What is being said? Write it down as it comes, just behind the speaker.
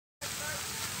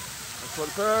one,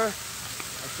 sir.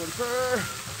 Nice one, sir.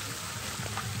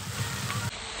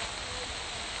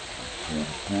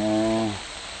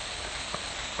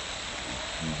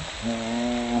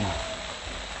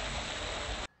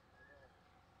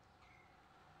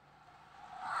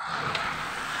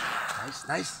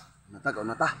 Nice. Nata, kau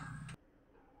nata.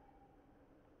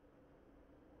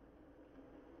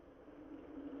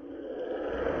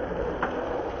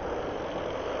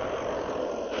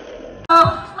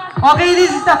 Okay, this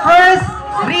is the first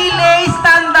relay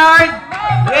standard.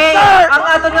 Okay, ang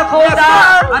ato nga quota.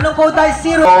 Anong quota is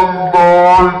 0?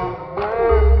 Standard.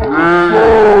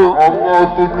 Ang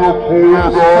ato nga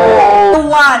quota.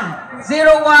 01.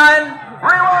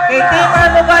 Okay, Team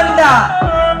Amorganda.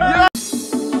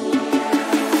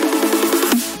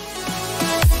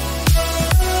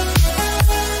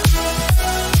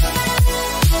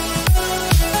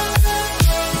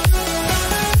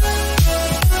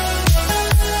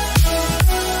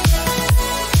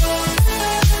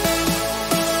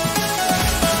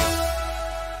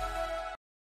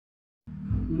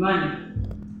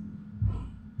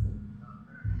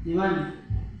 Iman.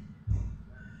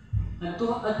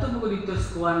 Adto mo dito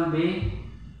sa Kuan Bay.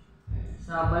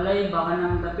 Sa balay baka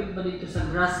nang dapit ba dito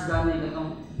sa grass ganay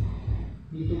katong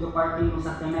dito ka parking mo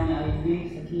sa kanan ni ID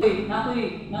sa key.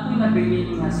 Nakoy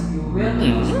nabili nga si Uber.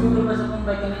 Siguro ba sa kung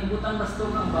bike na ibutan basto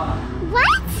nga ba?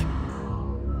 What?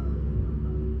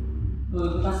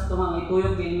 Ibutan sa tumang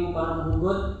ituyok kayo para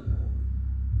mahugot.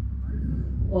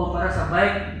 O para sa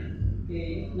bike.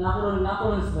 Nakuron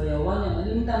sa bayawan niya.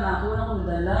 Nalinta na ako na kung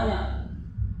dala niya.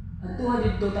 At tuwa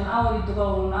dito, tanawa dito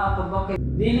ka kung nakapabakit.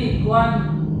 Dili, kuwan.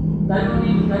 Dalo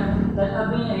ni,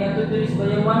 dalabi niya, yato dito sa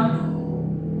bayawan.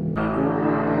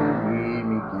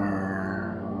 Gimik niya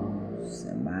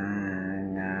sa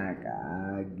mga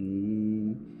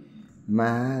kaagi,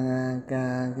 mga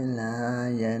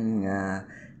kagalayan nga,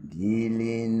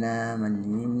 dili na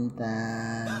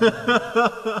malimtan.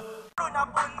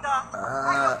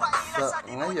 So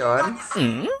ngayon,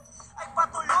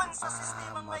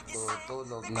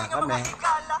 matutulog na kami.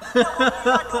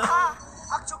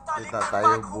 Kita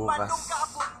tayo bukas.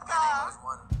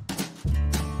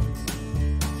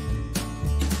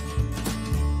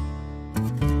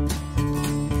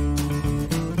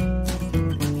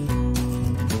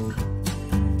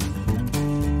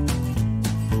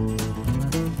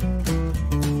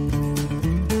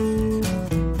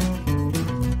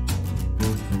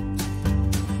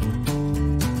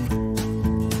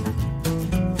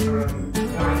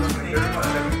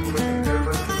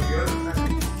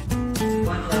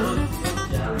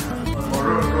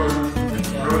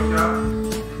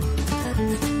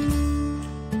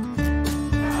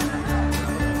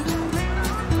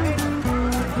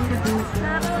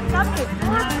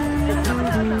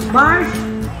 March!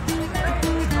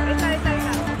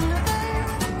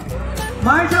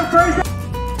 March ang first!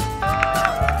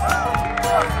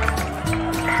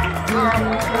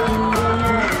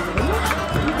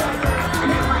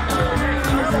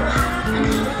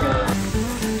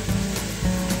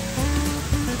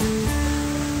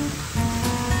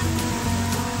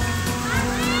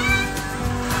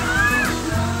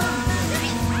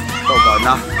 Ito, gaw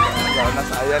na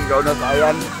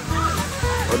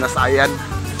sa ayan.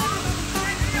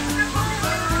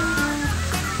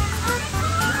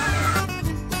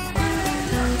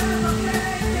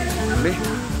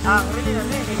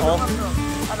 Oh.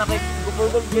 Anak ay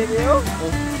gupugol gini Oh.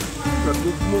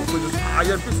 Lagog mo ko sa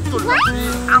ayan pistol.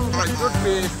 Ang rayon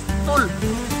pistol.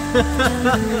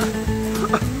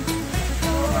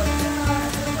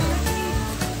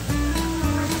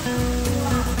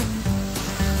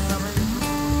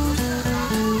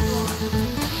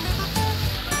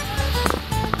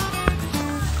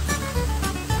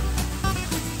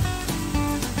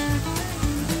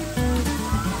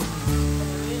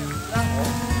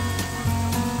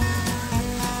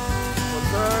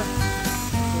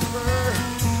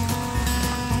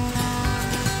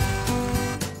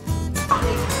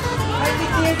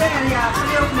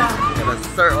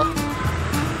 Sir, oh.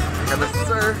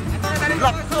 Sir. Good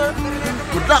luck, sir.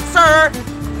 Good luck, sir.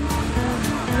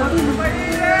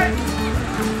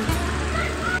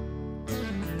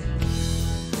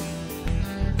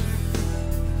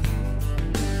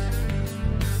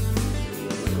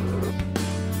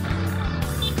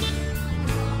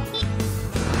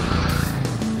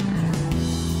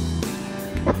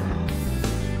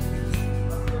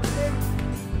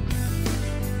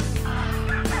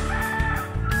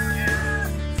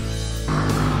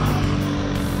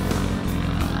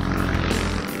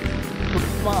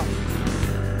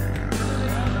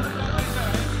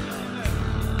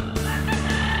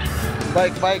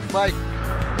 Bike.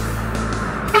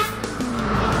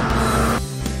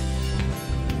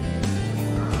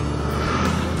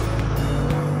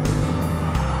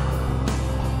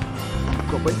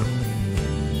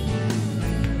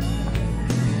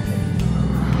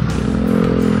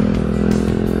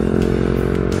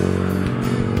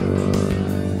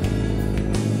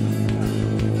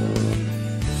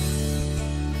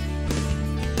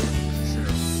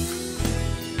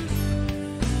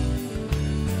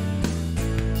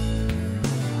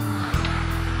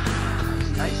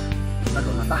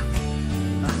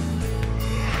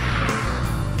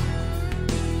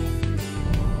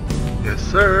 Yes,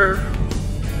 sir.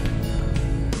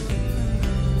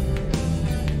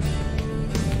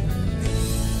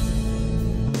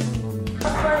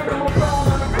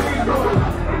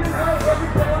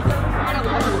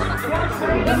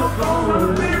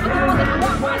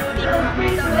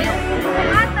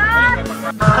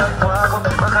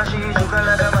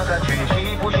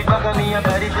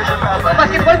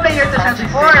 Basketball player to siya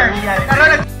before. Pero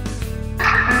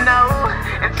No,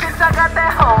 it's since I got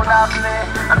that hold off me.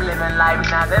 I'm living life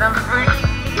now that I'm free.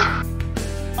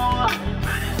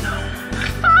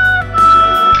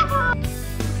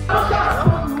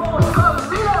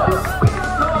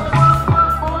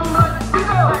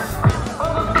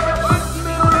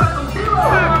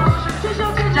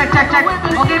 check.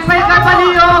 Okay,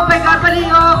 pagkapaliyog.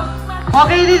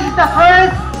 Okay, this is the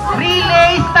first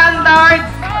relay standard.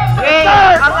 Okay,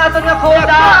 ang ato nga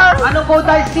koda. Anong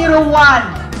koda? 01.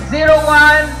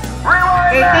 01.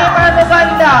 Okay, Team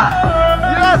Amorganda.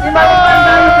 Yes, Team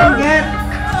Amorganda, you can get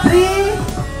 3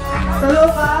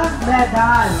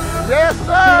 medal. Yes,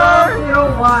 sir.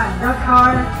 001. That's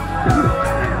our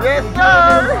Yes,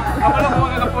 sir.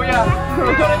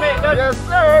 Yes,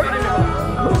 sir.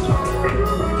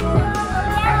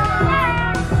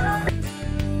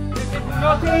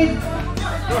 okay.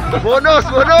 Bonus.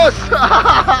 Bonus.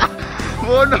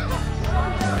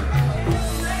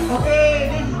 Okay,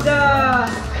 this is the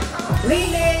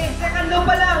relay. Second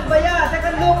lupa lang, baya.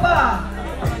 Second lupa.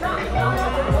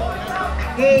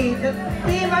 Okay, the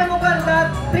Team Amorganda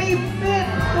 3-pit.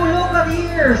 Tulo ka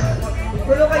years.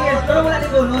 Pero wala ni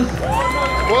bonus.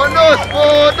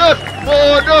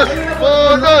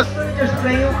 Bonus. Just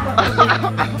play yung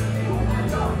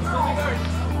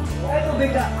ay,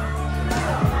 tubig ka.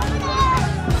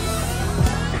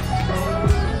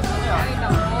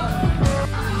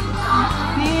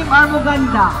 Team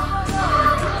Amorganda.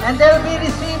 And they'll be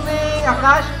receiving a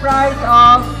cash prize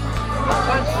of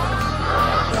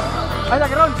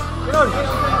Kiron.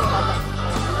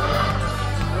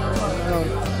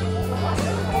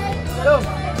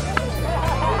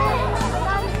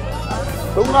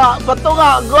 Bato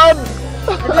nga, good.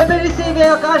 And they'll be receiving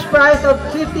a cash prize of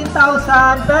 15,000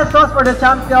 pesos for the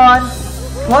champion,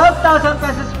 12,000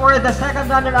 pesos for the second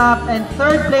runner-up, and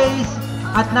third place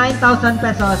at 9,000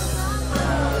 pesos.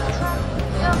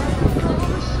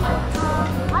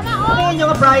 Claim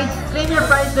yung prize. Claim your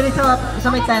prize dali sa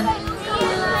may tent.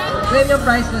 Claim yung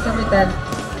prize na sa may tent.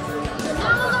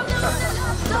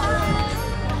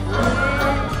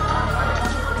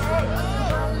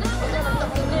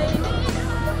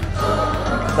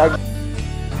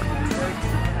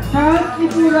 Charles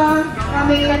Ipura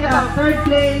coming in at third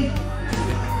place.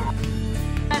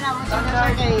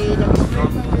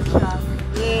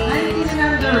 19 and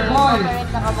under, boys.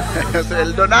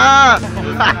 Sweldo na.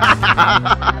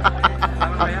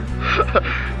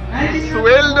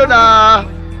 Sweldo na.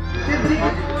 Cedric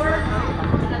Ipura.